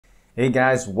Hey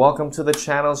guys, welcome to the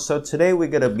channel. So today we're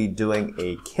going to be doing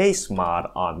a case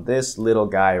mod on this little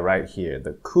guy right here,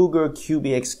 the Cougar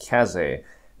QBX Kaze.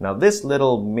 Now this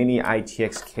little mini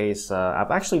ITX case, I've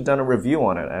actually done a review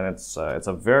on it, and it's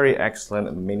a very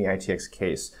excellent mini ITX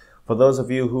case. For those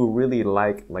of you who really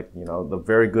like the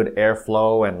very good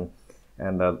airflow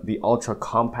and the ultra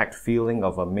compact feeling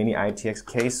of a mini ITX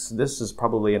case, this is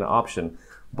probably an option.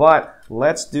 But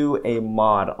let's do a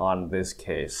mod on this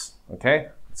case,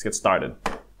 okay? Let's get started.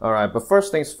 Alright, but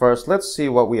first things first, let's see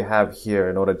what we have here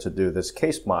in order to do this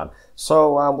case mod.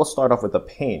 So we'll start off with the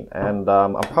paint, and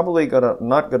I'm probably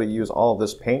not gonna use all of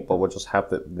this paint, but we'll just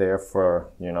have it there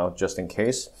for, just in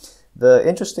case. The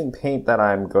interesting paint that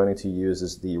I'm going to use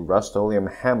is the Rust-Oleum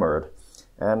Hammered.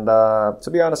 And to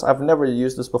be honest, I've never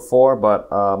used this before, but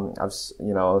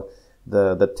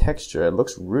the texture, it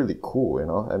looks really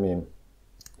cool, I mean,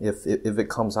 if it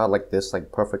comes out like this,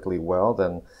 like perfectly well,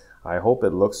 then I hope it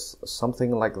looks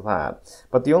something like that.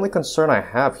 But the only concern I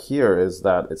have here is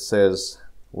that it says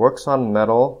works on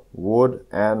metal, wood,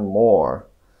 and more.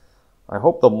 I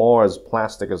hope the more is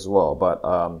plastic as well, but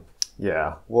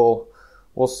yeah, we'll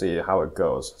see how it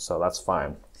goes, so that's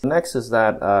fine. Next is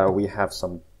that we have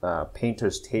some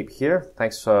painter's tape here.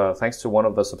 Thanks to one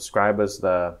of the subscribers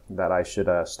that I should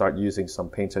start using some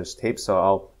painter's tape, so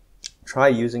I'll try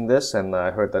using this, and I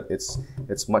heard that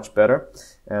it's much better.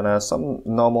 And some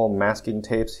normal masking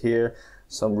tapes here,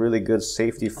 some really good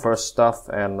safety first stuff,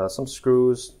 and some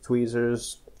screws,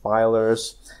 tweezers,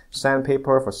 filers,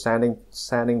 sandpaper for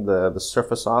sanding the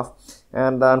surface off.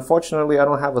 And unfortunately, I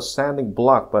don't have a sanding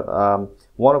block, but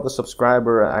one of the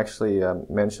subscriber actually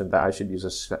mentioned that I should use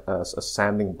a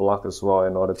sanding block as well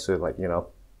in order to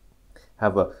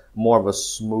have more of a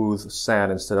smooth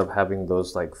sand instead of having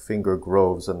those like finger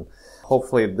grooves. And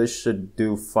hopefully this should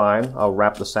do fine. I'll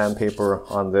wrap the sandpaper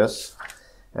on this,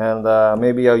 and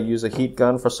maybe I'll use a heat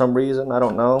gun for some reason, I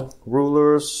don't know.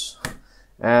 Rulers,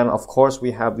 and of course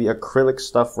we have the acrylic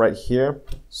stuff right here.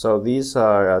 So these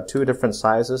are two different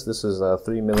sizes. This is a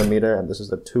 3mm and this is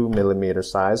the 2mm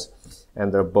size,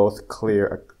 and they're both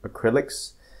clear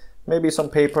acrylics. Maybe some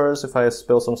papers if I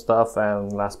spill some stuff,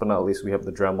 and last but not least we have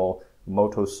the Dremel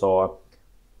Moto saw,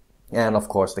 and of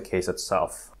course the case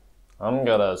itself. I'm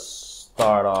gonna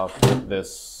start off with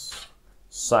this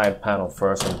side panel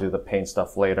first and do the paint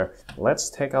stuff later.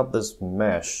 Let's take out this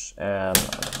mesh, and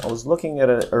I was looking at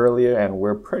it earlier, and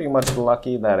we're pretty much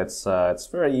lucky that it's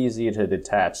very easy to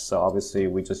detach. So obviously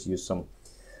we just use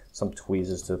some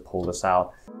tweezers to pull this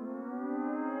out.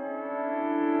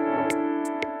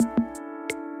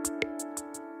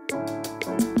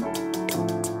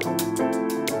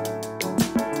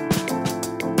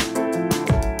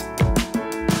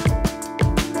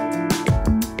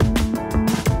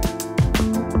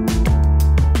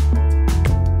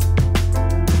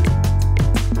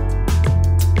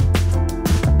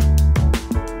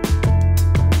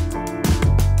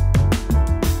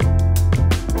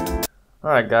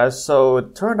 Alright guys, so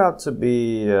it turned out to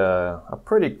be a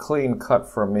pretty clean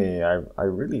cut for me. I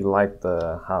really like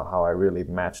how I really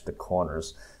matched the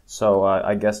corners. So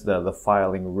I guess the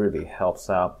filing really helps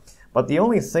out. But the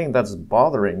only thing that's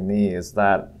bothering me is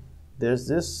that there's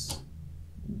this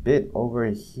bit over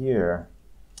here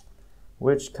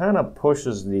which kind of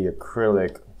pushes the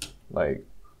acrylic like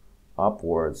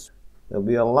upwards. It'll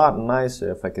be a lot nicer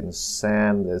if I can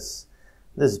sand this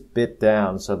bit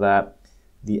down so that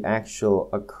the actual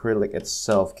acrylic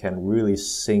itself can really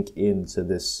sink into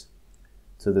this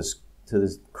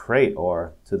crate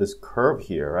or to this curve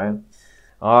here, right?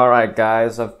 Alright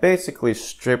guys, I've basically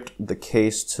stripped the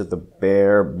case to the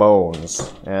bare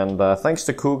bones, and thanks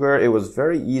to Cougar, it was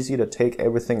very easy to take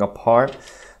everything apart.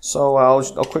 So I'll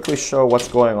quickly show what's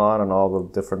going on all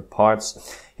the different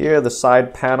parts. Here are the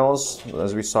side panels.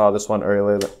 As we saw this one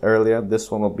earlier, this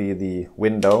one will be the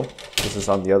window. This is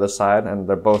on the other side, and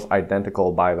they're both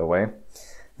identical, by the way.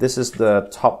 This is the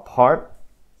top part,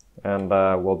 and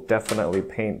we'll definitely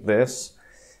paint this.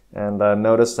 And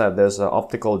notice that there's an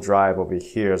optical drive over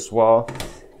here as well.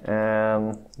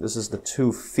 And this is the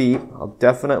 2 feet. I'll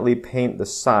definitely paint the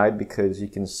side because you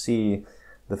can see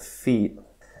the feet.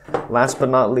 Last but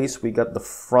not least, we got the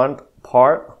front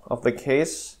part of the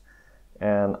case,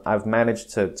 and I've managed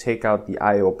to take out the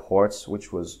I/O ports,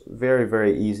 which was very,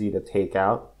 very easy to take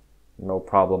out. No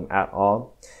problem at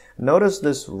all. Notice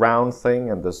this round thing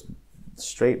and this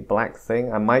straight black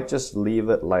thing. I might just leave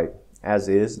it like as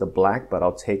is, the black, but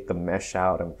I'll take the mesh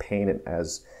out and paint it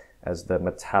as the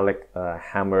metallic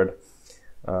hammered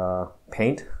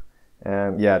paint.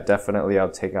 And yeah, definitely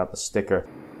I'll take out the sticker.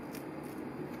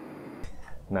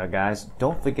 Now guys,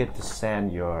 don't forget to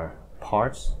sand your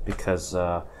parts because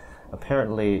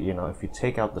apparently, you know, if you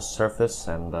take out the surface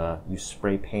and you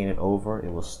spray paint it over,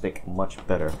 it will stick much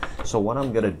better. So what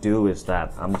I'm gonna do is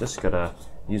that I'm just gonna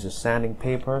use a sanding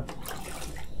paper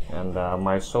and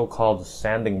my so-called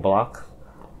sanding block,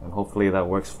 and hopefully that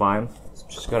works fine.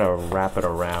 Just gonna wrap it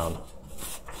around,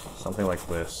 something like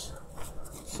this.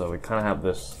 So we kind of have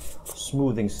this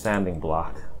smoothing sanding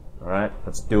block. All right,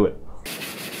 let's do it.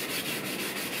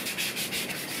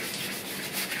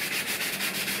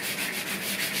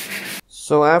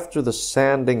 So after the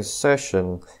sanding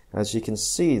session, as you can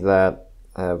see that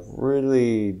I've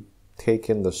really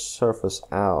taken the surface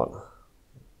out,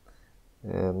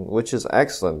 and which is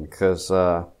excellent because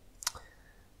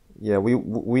yeah, we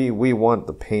want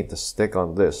the paint to stick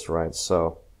on this, right?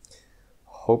 So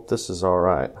hope this is all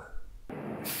right.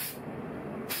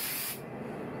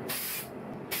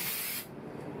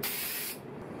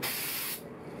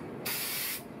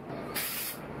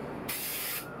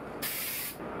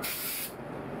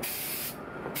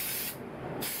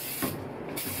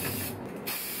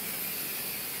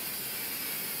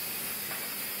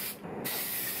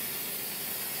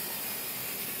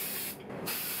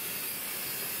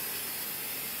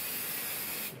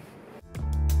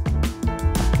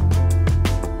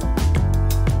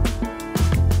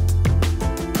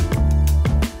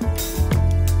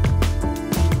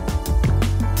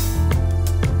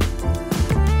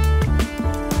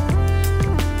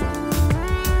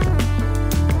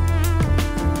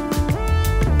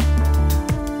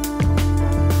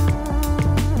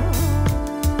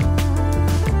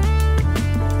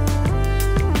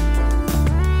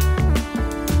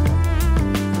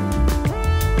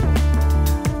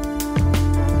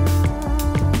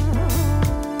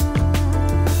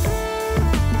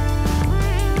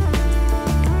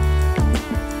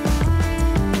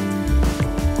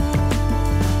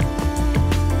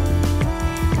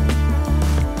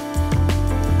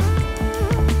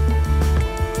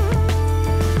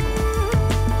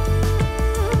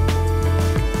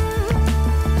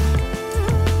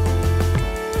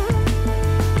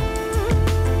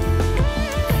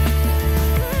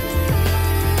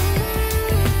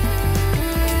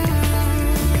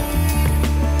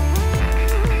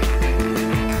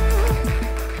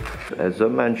 As I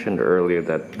mentioned earlier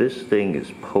that this thing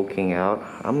is poking out,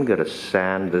 I'm gonna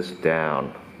sand this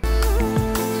down.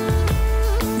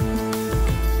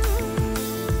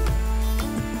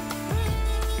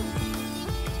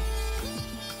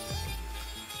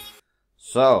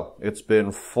 So it's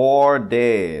been 4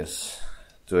 days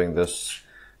doing this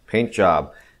paint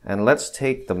job, and let's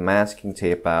take the masking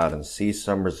tape out and see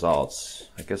some results.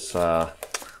 I guess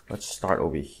let's start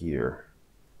over here.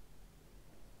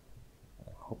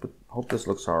 Hope this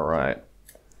looks all right.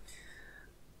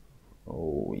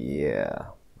 Oh yeah.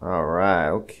 All right.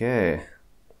 Okay.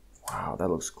 Wow, that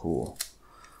looks cool.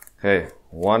 Okay,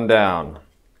 1 down.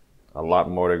 A lot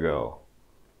more to go.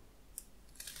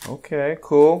 Okay,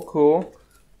 cool.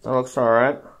 That looks all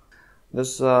right.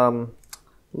 There's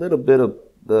little bit of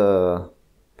the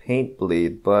paint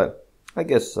bleed, but I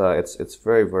guess it's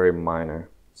very, very minor,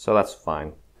 so that's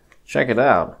fine. Check it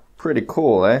out. Pretty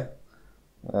cool, eh?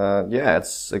 Yeah,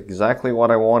 it's exactly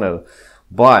what I wanted.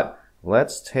 But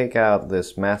let's take out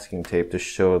this masking tape to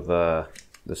show the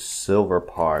silver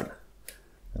part,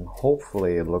 and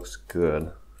hopefully it looks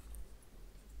good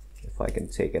if I can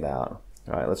take it out.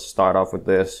 All right, let's start off with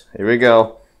this. Here we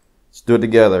go. Let's do it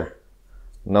together.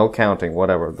 No counting,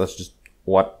 whatever. Let's just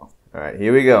what? All right,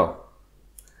 here we go.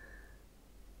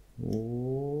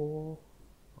 Ooh.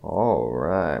 All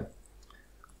right.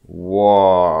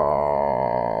 Whoa.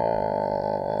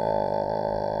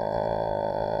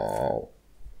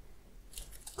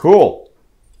 Cool.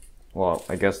 Well,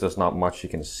 I guess there's not much you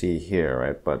can see here,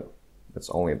 right? But it's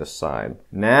only the side.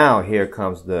 Now here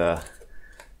comes the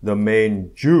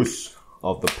main juice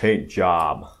of the paint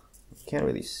job. You can't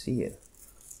really see it.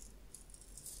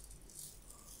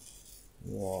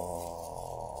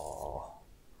 Whoa.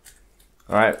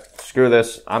 Alright, screw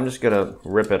this. I'm just gonna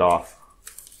rip it off.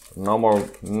 No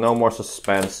more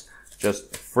suspense.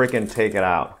 Just freaking take it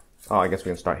out. Oh, I guess we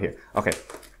can start here. Okay,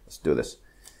 let's do this.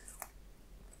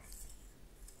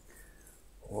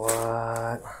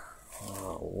 What?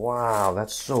 Oh, wow,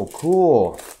 that's so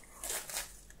cool.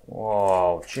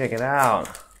 Whoa, check it out.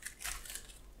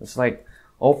 It's like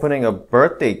opening a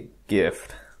birthday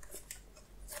gift.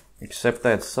 Except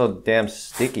that it's so damn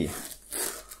sticky.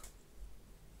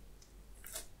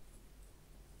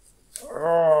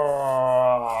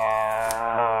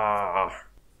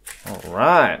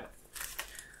 Alright.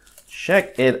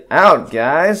 Check it out,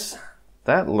 guys.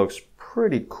 That looks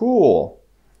pretty cool.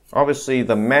 Obviously,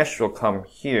 the mesh will come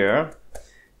here.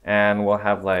 And we'll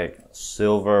have like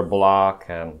silver block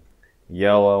and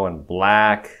yellow and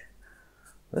black.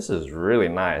 This is really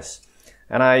nice.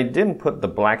 And I didn't put the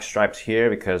black stripes here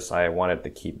because I wanted to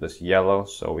keep this yellow.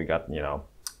 So we got, you know,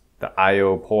 the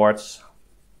IO ports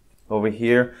over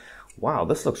here. Wow,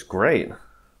 this looks great.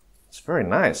 It's very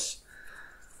nice.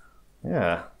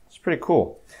 Yeah, it's pretty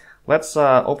cool. Let's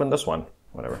open this one.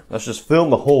 Whatever. Let's just film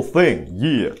the whole thing.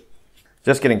 Yeah.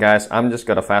 Just kidding, guys. I'm just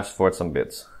gonna fast forward some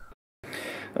bits.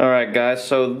 Alright guys,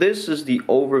 so this is the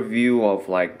overview of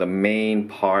like the main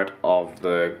part of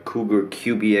the Cougar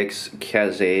QBX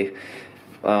Kaze.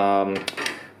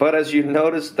 But as you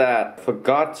notice that,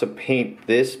 forgot to paint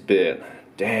this bit.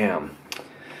 Damn.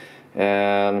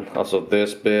 And also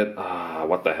this bit,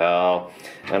 what the hell.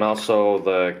 And also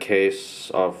the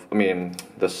case of,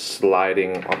 the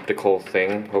sliding optical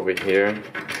thing over here.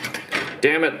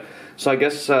 Damn it. So I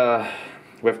guess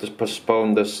we have to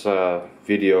postpone this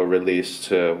video release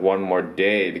to one more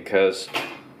day because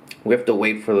we have to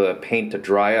wait for the paint to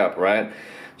dry up, right?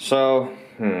 So,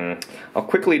 I'll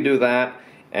quickly do that,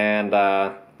 and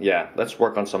yeah, let's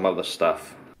work on some other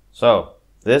stuff. So,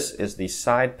 this is the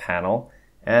side panel,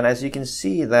 and as you can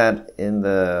see that in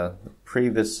the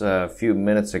previous few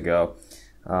minutes ago,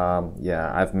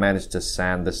 yeah, I've managed to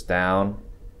sand this down.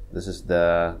 This is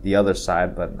the other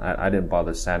side, but I didn't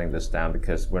bother sanding this down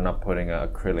because we're not putting an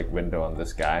acrylic window on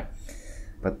this guy.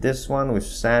 But this one we've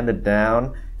sanded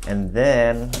down, and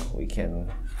then we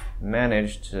can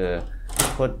manage to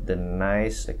put the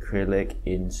nice acrylic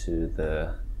into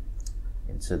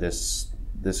this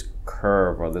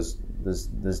curve, or this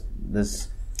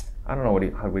I don't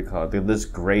know how we call it, this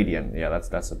gradient. Yeah,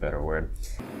 that's a better word.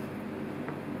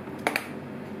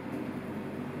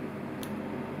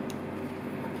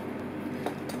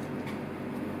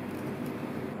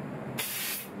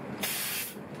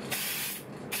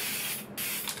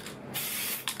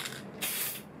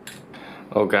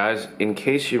 Oh guys, in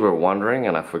case you were wondering,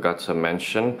 and I forgot to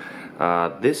mention,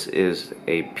 this is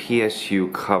a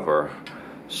PSU cover.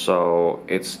 So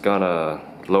it's gonna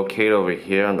locate over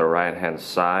here on the right hand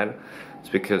side. It's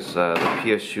because the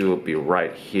PSU will be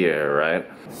right here, right?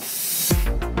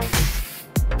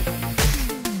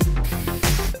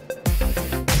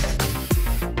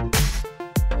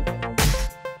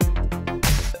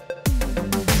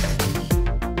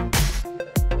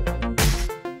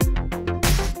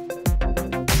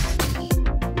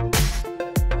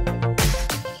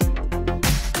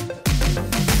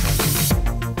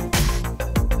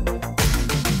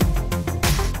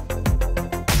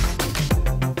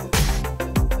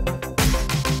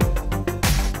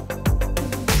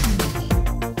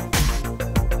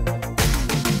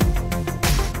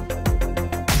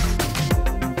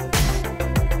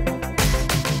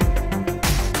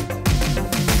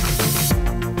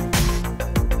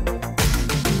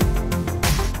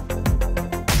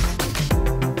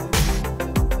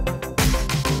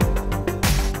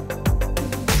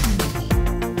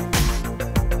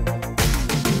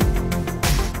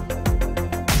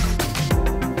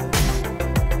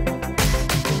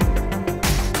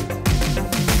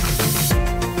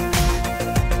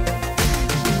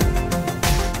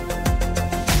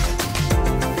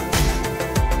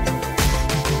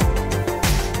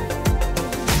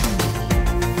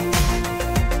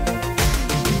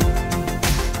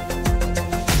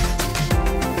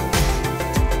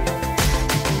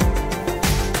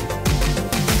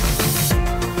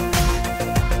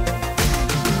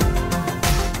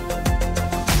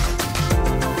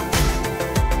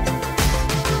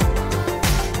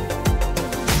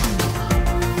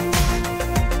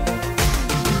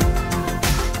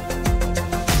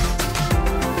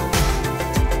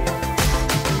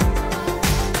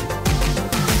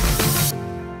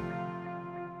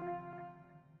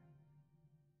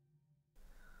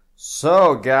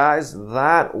 So guys,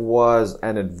 that was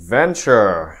an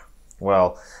adventure.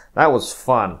 Well, that was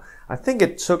fun. I think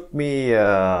it took me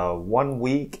 1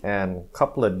 week and a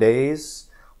couple of days.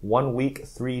 1 week,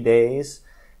 3 days.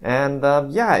 And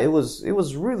yeah, it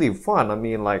was really fun. I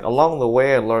mean, like along the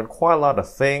way I learned quite a lot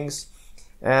of things.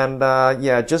 And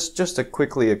yeah, just to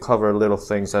quickly cover little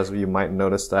things, as you might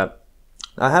notice that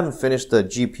I haven't finished the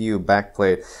GPU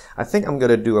backplate. I think I'm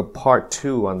gonna do a part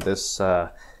 2 on this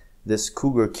this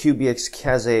Cougar QBX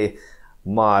Kaze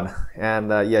mod,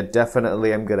 and yeah,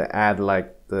 definitely I'm gonna add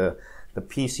like the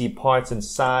PC parts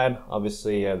inside.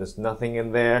 Obviously, there's nothing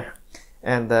in there,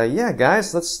 and yeah,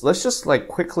 guys, let's just like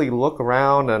quickly look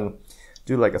around and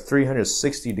do like a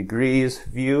 360 degrees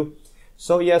view.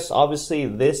 So yes, obviously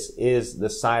this is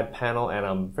the side panel, and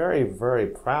I'm very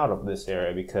proud of this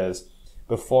area because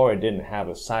before it didn't have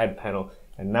a side panel,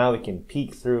 and now we can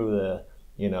peek through the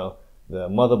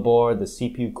motherboard, the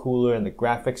CPU cooler, and the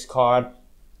graphics card.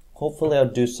 Hopefully I'll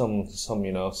do some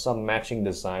matching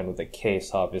design with the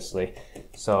case, obviously.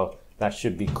 So that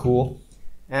should be cool.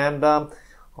 And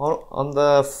on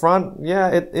the front, yeah,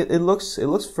 it looks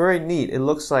very neat. It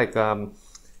looks like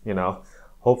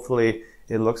hopefully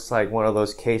it looks like one of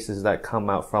those cases that come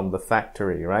out from the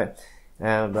factory, right?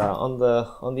 And on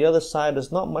the other side,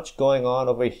 there's not much going on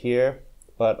over here,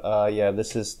 but yeah,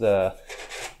 this is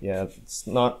it's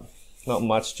not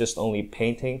much, just only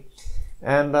painting.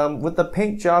 And with the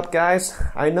paint job, guys,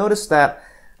 I noticed that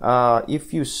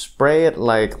if you spray it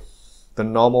like the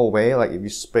normal way, like if you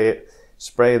spray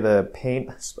the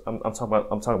paint, I'm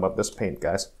talking about this paint,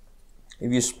 guys.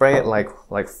 If you spray it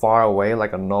like far away,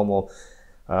 like a normal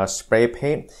spray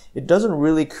paint, it doesn't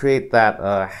really create that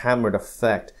hammered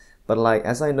effect. But like,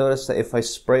 as I noticed that if I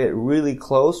spray it really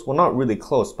close, well, not really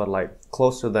close, but like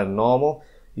closer than normal,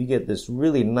 you get this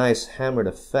really nice hammered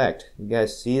effect. You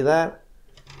guys see that?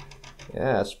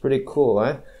 Yeah, it's pretty cool,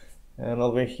 eh? And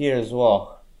over here as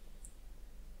well.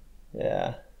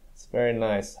 Yeah, it's very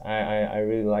nice. I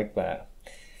really like that.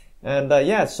 And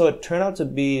yeah, so it turned out to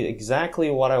be exactly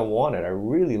what I wanted. I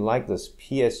really like this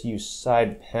PSU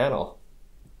side panel.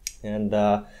 And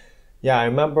yeah, I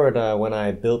remembered when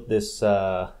I built this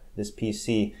this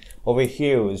PC, over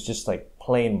here it was just like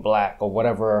plain black, or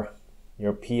whatever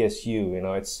your PSU, you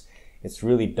know, it's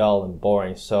really dull and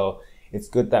boring. So it's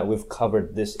good that we've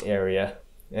covered this area.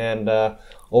 And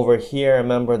over here, I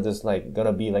remember there's like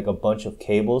gonna be like a bunch of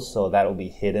cables, so that'll be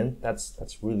hidden.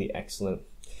 That's really excellent.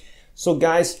 So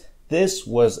guys, this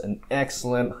was an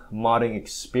excellent modding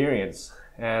experience.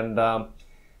 And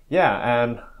yeah,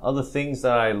 and other things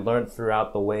that I learned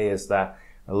throughout the way is that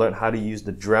I learned how to use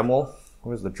the Dremel.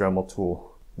 Where's the Dremel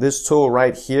tool? This tool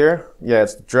right here. Yeah,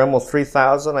 it's the Dremel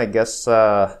 3000. I guess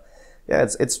yeah,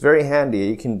 it's very handy.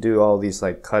 You can do all these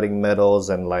like cutting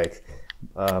metals and like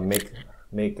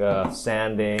make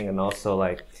sanding, and also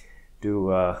like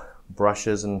do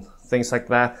brushes and things like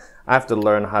that. I have to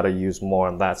learn how to use more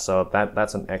on that, so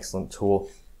that's an excellent tool.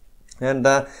 And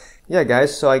yeah,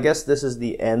 guys, so I guess this is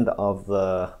the end of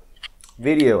the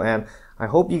video, and I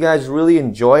hope you guys really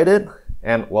enjoyed it.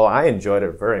 And well, I enjoyed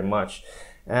it very much.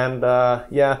 And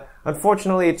yeah,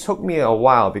 unfortunately it took me a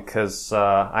while because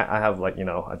I have like, you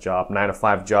know, a job,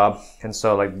 9-to-5 job, and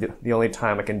so like the only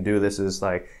time I can do this is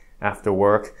like after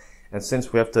work. And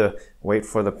since we have to wait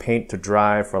for the paint to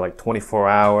dry for like 24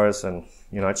 hours, and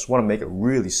you know, I just want to make it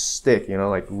really stick, you know,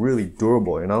 like really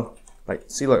durable, you know. Like,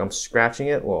 see, look, I'm scratching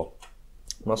it. Well,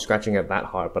 I'm not scratching it that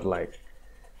hard, but like,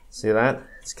 see that?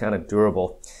 It's kind of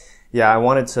durable. Yeah, I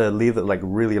wanted to leave it like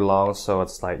really long, so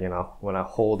it's like, you know, when I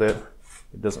hold it,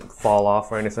 it doesn't fall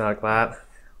off or anything like that,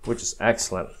 which is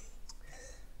excellent.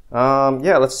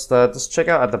 Yeah, let's check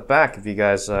out at the back if you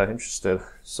guys are interested.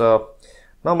 So,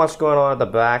 not much going on at the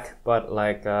back, but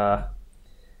like, yeah,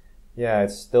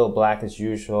 it's still black as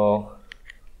usual.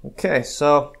 Okay,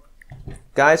 so,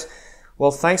 guys,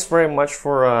 well, thanks very much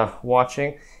for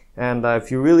watching. And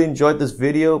if you really enjoyed this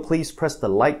video, please press the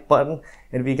like button.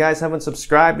 And if you guys haven't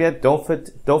subscribed yet, don't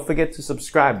forget to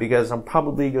subscribe, because I'm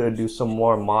probably going to do some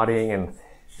more modding and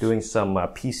doing some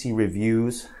PC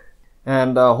reviews.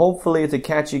 And hopefully to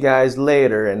catch you guys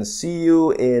later, and see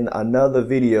you in another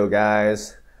video,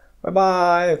 guys.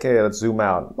 Bye-bye. Okay, let's zoom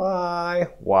out. Bye.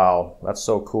 Wow, that's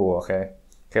so cool, okay?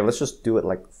 Okay, let's just do it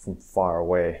like from far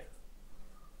away.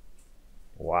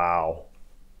 Wow.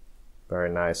 Very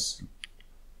nice.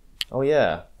 Oh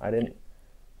yeah, I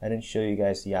didn't show you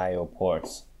guys the I/O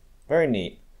ports. Very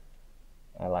neat.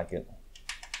 I like it.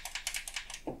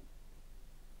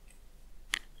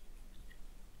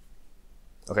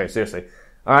 Okay, seriously.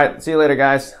 All right, see you later,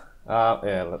 guys.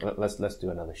 Yeah, let's do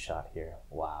another shot here.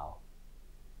 Wow.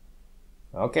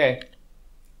 Okay,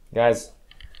 guys.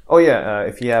 Oh yeah,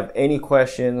 if you have any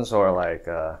questions or like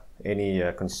any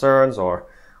concerns, or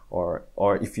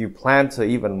if you plan to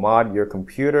even mod your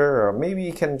computer, or maybe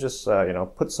you can just you know,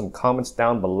 put some comments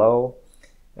down below.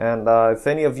 And if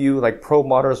any of you like pro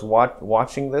modders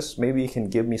watching this, maybe you can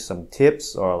give me some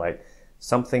tips or like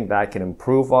something that I can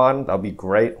improve on. That'll be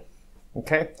great.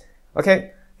 Okay,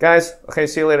 guys. Okay,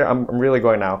 see you later. I'm really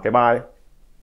going now. Okay, bye.